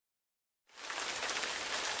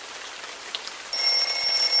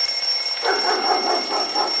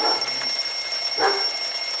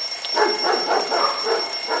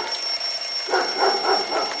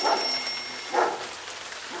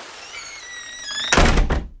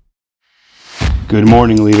Good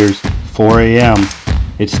morning, leaders. 4 a.m.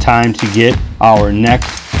 It's time to get our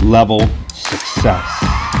next level success.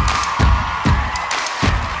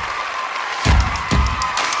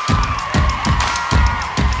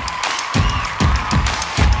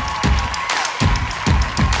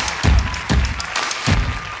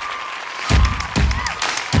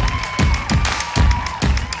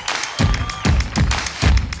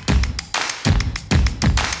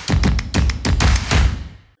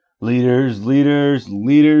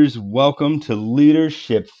 Leaders, welcome to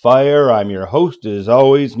Leadership Fire. I'm your host, as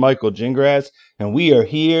always, Michael Gingras, and we are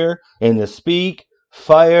here in the Speak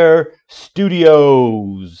Fire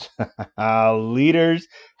Studios. Leaders,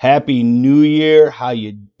 Happy New Year. How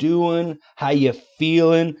you doing? How you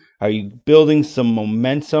feeling? Are you building some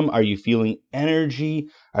momentum? Are you feeling energy?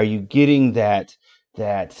 Are you getting that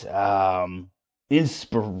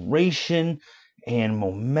inspiration and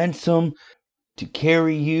momentum to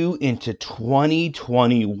carry you into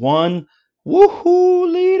 2021.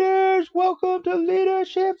 Woohoo, leaders! Welcome to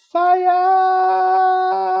Leadership Fire!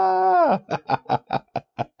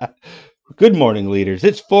 Good morning, leaders.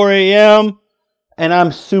 It's 4 a.m. and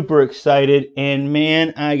I'm super excited. And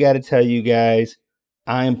man, I got to tell you guys,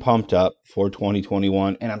 I'm pumped up for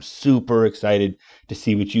 2021, and I'm super excited to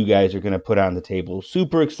see what you guys are going to put on the table.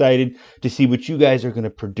 Super excited to see what you guys are going to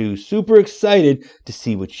produce. Super excited to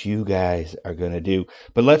see what you guys are going to do.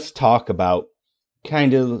 But let's talk about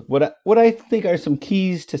kind of what I think are some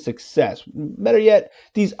keys to success. Better yet,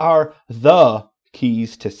 these are the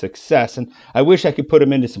keys to success. And I wish I could put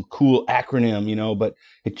them into some cool acronym, but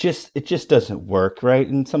it just doesn't work, right?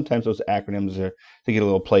 And sometimes those acronyms they get a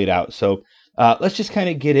little played out. So let's just kind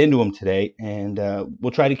of get into them today, and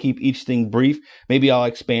we'll try to keep each thing brief. Maybe I'll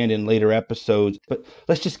expand in later episodes, but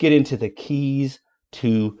let's just get into the keys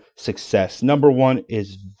to success. Number one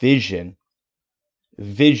is vision.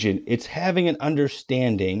 Vision. It's having an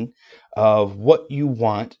understanding of what you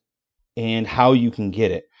want and how you can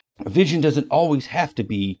get it. Vision doesn't always have to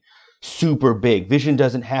be super big. Vision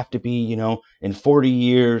doesn't have to be, in 40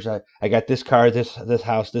 years, I got this car, this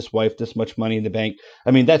house, this wife, this much money in the bank.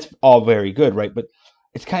 I mean, that's all very good, right? But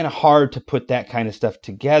it's kind of hard to put that kind of stuff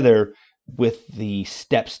together with the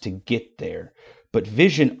steps to get there. But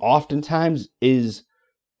vision oftentimes is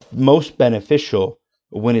most beneficial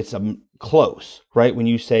when it's close, right? When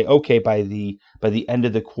you say, okay, by the end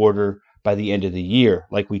of the quarter, by the end of the year,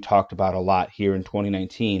 like we talked about a lot here in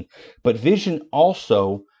 2019. But vision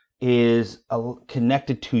also is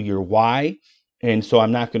connected to your why, and so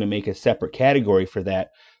I'm not going to make a separate category for that,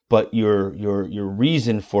 but your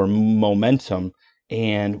reason for momentum,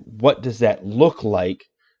 and what does that look like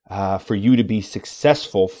for you to be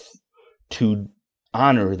successful to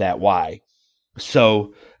honor that why.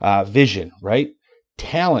 So vision, right?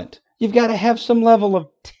 Talent. You've got to have some level of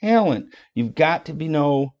talent. You've got to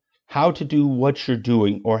know how to do what you're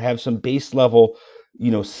doing, or have some base level,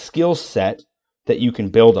 skill set that you can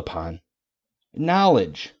build upon.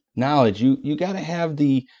 Knowledge. You got to have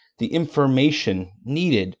the information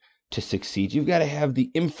needed to succeed. You've got to have the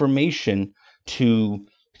information to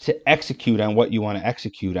execute on what you want to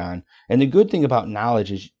execute on. And the good thing about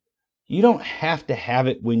knowledge is you don't have to have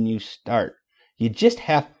it when you start. You just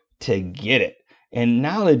have to get it. And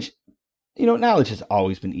knowledge has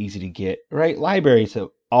always been easy to get, right? Libraries have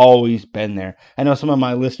always been there. I know some of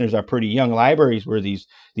my listeners are pretty young. Libraries were these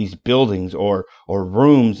buildings or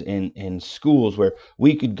rooms in schools where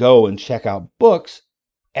we could go and check out books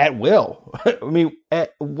at will. I mean,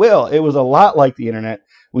 at will. It was a lot like the internet.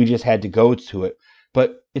 We just had to go to it.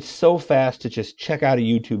 But it's so fast to just check out a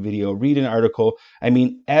YouTube video, read an article. I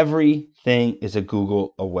mean, everything is a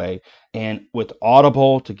Google away. And with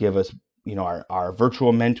Audible to give us, our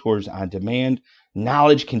virtual mentors on demand,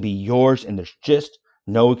 knowledge can be yours, and there's just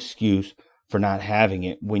no excuse for not having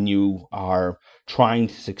it when you are trying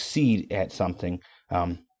to succeed at something,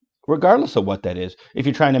 regardless of what that is. If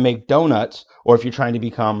you're trying to make donuts, or if you're trying to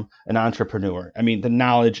become an entrepreneur, I mean, the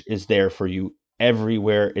knowledge is there for you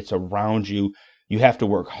everywhere. It's around you. You have to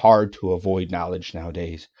work hard to avoid knowledge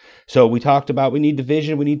nowadays. So we talked about we need the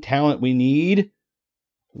vision, we need talent, we need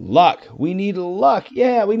luck. We need luck.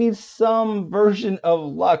 Yeah, we need some version of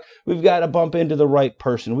luck. We've got to bump into the right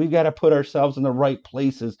person. We've got to put ourselves in the right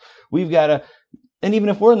places. And even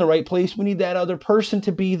if we're in the right place, we need that other person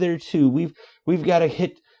to be there too. We've got to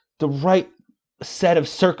hit the right set of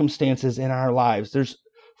circumstances in our lives.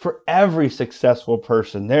 For every successful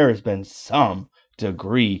person, there has been some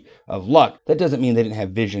degree of luck. That doesn't mean they didn't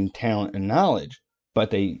have vision, talent, and knowledge,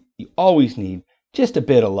 but you always need just a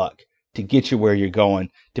bit of luck to get you where you're going,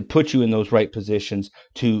 to put you in those right positions,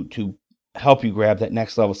 to help you grab that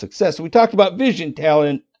next level of success. So we talked about vision,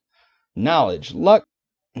 talent, knowledge, luck.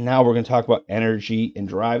 Now we're going to talk about energy and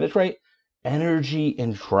drive. That's right, energy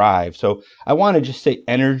and drive. So I want to just say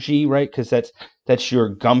energy, right? Because that's your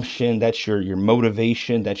gumption, that's your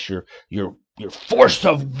motivation, that's your force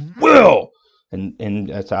of will. And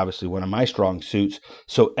that's obviously one of my strong suits.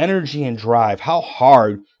 So energy and drive. How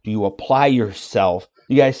hard do you apply yourself?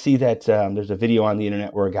 You guys see that there's a video on the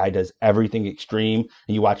internet where a guy does everything extreme,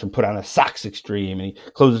 and you watch him put on a socks extreme, and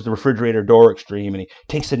he closes the refrigerator door extreme, and he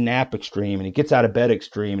takes a nap extreme, and he gets out of bed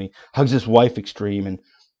extreme, and he hugs his wife extreme, and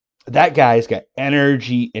that guy's got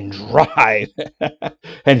energy and drive,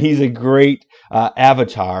 and he's a great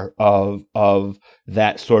avatar of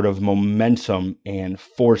that sort of momentum and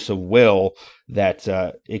force of will that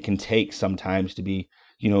it can take sometimes to be,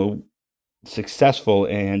 you know, successful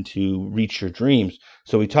and to reach your dreams.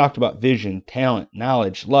 So we talked about vision, talent,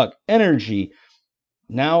 knowledge, luck, energy.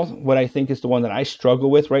 Now, what I think is the one that I struggle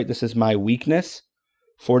with, right? This is my weakness: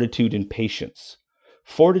 fortitude and patience.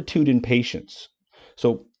 Fortitude and patience.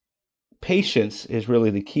 So patience is really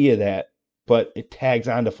the key of that, but it tags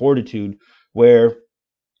on to fortitude, where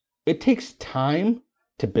it takes time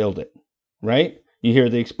to build it, right? You hear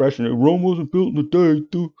the expression, Rome wasn't built in a day,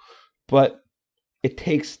 dude. But it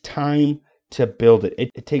takes time to build it.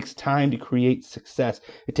 It takes time to create success.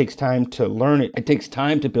 It takes time to learn it. It takes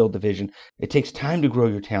time to build the vision. It takes time to grow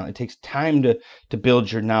your talent. It takes time to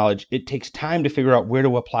build your knowledge. It takes time to figure out where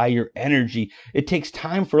to apply your energy. It takes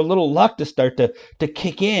time for a little luck to start to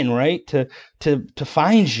kick in, right? To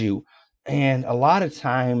find you. And a lot of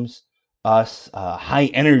times, us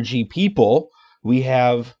high energy people, we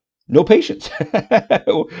have no patience.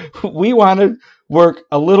 We want to work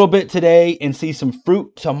a little bit today and see some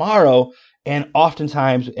fruit tomorrow. And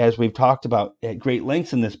oftentimes, as we've talked about at great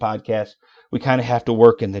lengths in this podcast, we kind of have to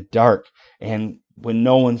work in the dark and when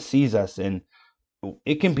no one sees us. And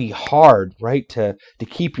it can be hard, right, to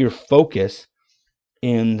keep your focus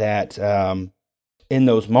in that in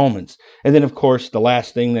those moments. And then, of course, the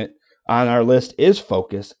last thing that on our list is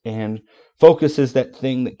focus. And focus is that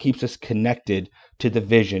thing that keeps us connected to the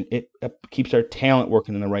vision. It keeps our talent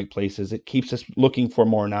working in the right places. It keeps us looking for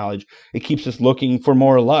more knowledge. It keeps us looking for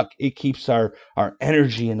more luck. It keeps our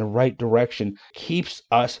energy in the right direction. Keeps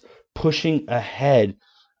us pushing ahead.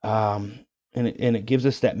 And it gives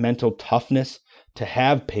us that mental toughness to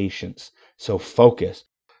have patience. So focus.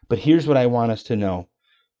 But here's what I want us to know.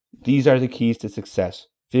 These are the keys to success: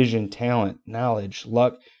 vision, talent, knowledge,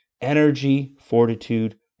 luck, energy,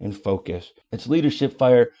 fortitude, and focus. It's Leadership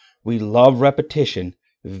Fire. We love repetition: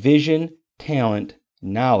 vision, talent,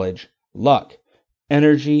 knowledge, luck,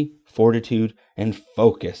 energy, fortitude, and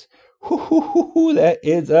focus. That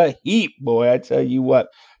is a heap, boy. I tell you what.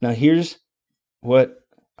 Now, here's what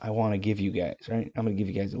I want to give you guys, right? I'm going to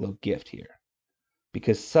give you guys a little gift here,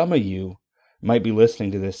 because some of you might be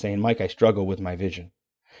listening to this saying, Mike, I struggle with my vision.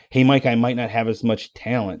 Hey, Mike, I might not have as much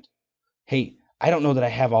talent. Hey, I don't know that I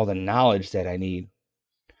have all the knowledge that I need.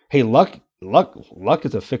 Hey, luck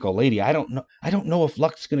is a fickle lady. I don't know if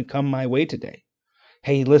luck's going to come my way today.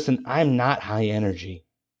 Hey, listen, I'm not high energy.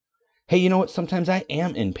 Hey, you know what? Sometimes I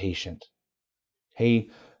am impatient. Hey,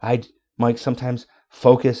 Mike, sometimes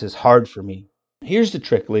focus is hard for me. Here's the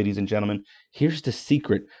trick, ladies and gentlemen. Here's the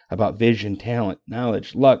secret about vision, talent,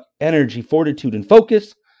 knowledge, luck, energy, fortitude, and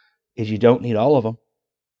focus is you don't need all of them.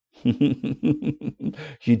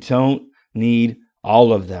 You don't need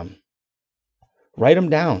all of them. Write them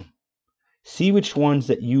down. See which ones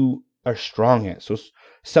that you are strong at. So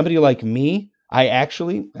somebody like me, I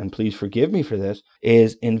actually, and please forgive me for this,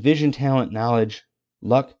 is in vision, talent, knowledge,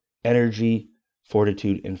 luck, energy,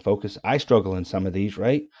 fortitude, and focus. I struggle in some of these,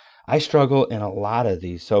 right? I struggle in a lot of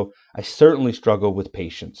these. So I certainly struggle with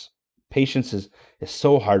patience. Patience is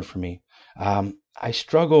so hard for me. I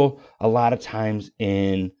struggle a lot of times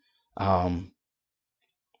in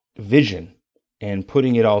vision and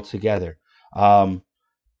putting it all together.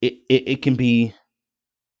 It can be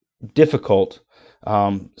difficult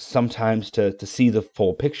sometimes to see the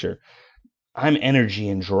full picture. I'm energy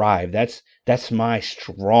and drive. That's my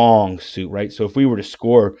strong suit, right? So if we were to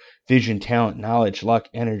score vision, talent, knowledge, luck,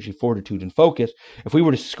 energy, fortitude, and focus, if we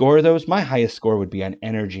were to score those, my highest score would be on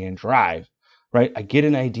energy and drive, right? I get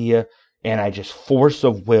an idea and I just force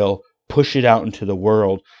of will push it out into the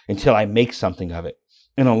world until I make something of it.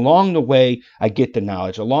 And along the way, I get the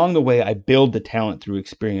knowledge. Along the way, I build the talent through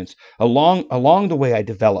experience. Along the way, I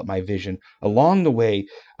develop my vision. Along the way,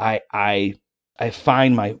 I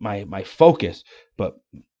find my focus. But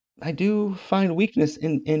I do find weakness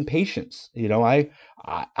in patience. You know,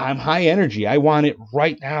 I'm high energy. I want it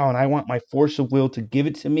right now, and I want my force of will to give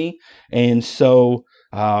it to me. And so,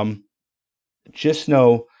 just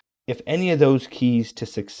know, if any of those keys to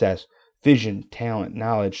success vision, talent,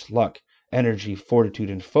 knowledge, luck, energy, fortitude,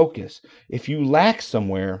 and focus. If you lack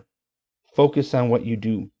somewhere, focus on what you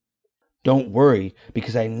do. Don't worry,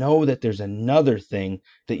 because I know that there's another thing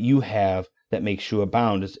that you have that makes you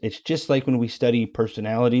abound. It's just like when we study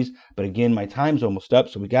personalities, but again, my time's almost up,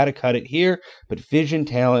 so we got to cut it here. But vision,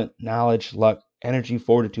 talent, knowledge, luck, energy,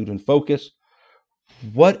 fortitude, and focus.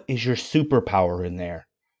 What is your superpower in there?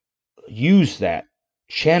 Use that,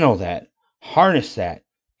 channel that, harness that,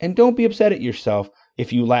 and don't be upset at yourself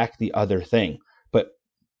if you lack the other thing, but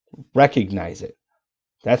recognize it.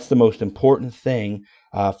 That's the most important thing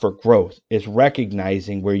for growth, is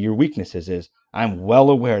recognizing where your weaknesses is. I'm well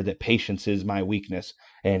aware that patience is my weakness.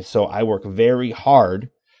 And so I work very hard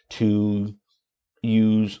to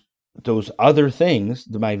use those other things,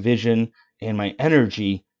 my vision and my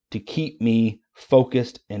energy, to keep me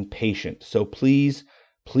focused and patient. So please,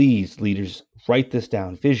 please, leaders, write this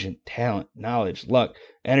down. Vision, talent, knowledge, luck,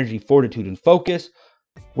 energy, fortitude, and focus.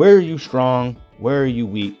 Where are you strong? Where are you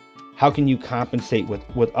weak? How can you compensate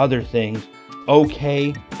with other things?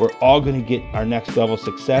 Okay, we're all going to get our next level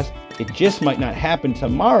success. It just might not happen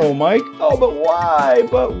tomorrow, Mike. Oh, but why?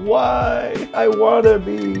 But why? I want to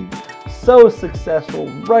be so successful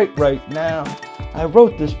right now. I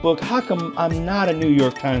wrote this book. How come I'm not a New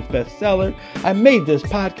York Times bestseller? I made this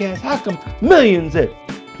podcast. How come millions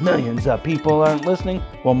of people aren't listening?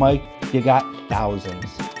 Well, Mike, you got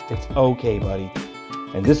thousands. It's okay, buddy.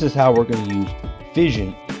 And this is how we're going to use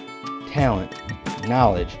vision, talent,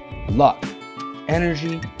 knowledge, luck,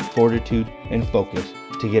 energy, fortitude, and focus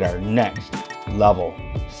to get our next level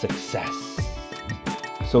success.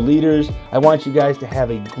 So leaders, I want you guys to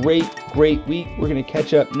have a great week. We're going to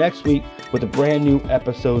catch up next week with a brand new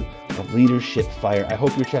episode of Leadership Fire. I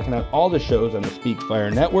hope you're checking out all the shows on the Speak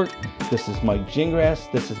Fire Network. This is Mike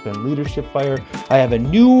Gingras. This has been Leadership Fire. I have a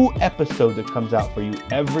new episode that comes out for you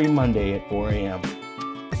every Monday at 4 a.m.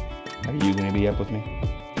 Are you going to be up with me?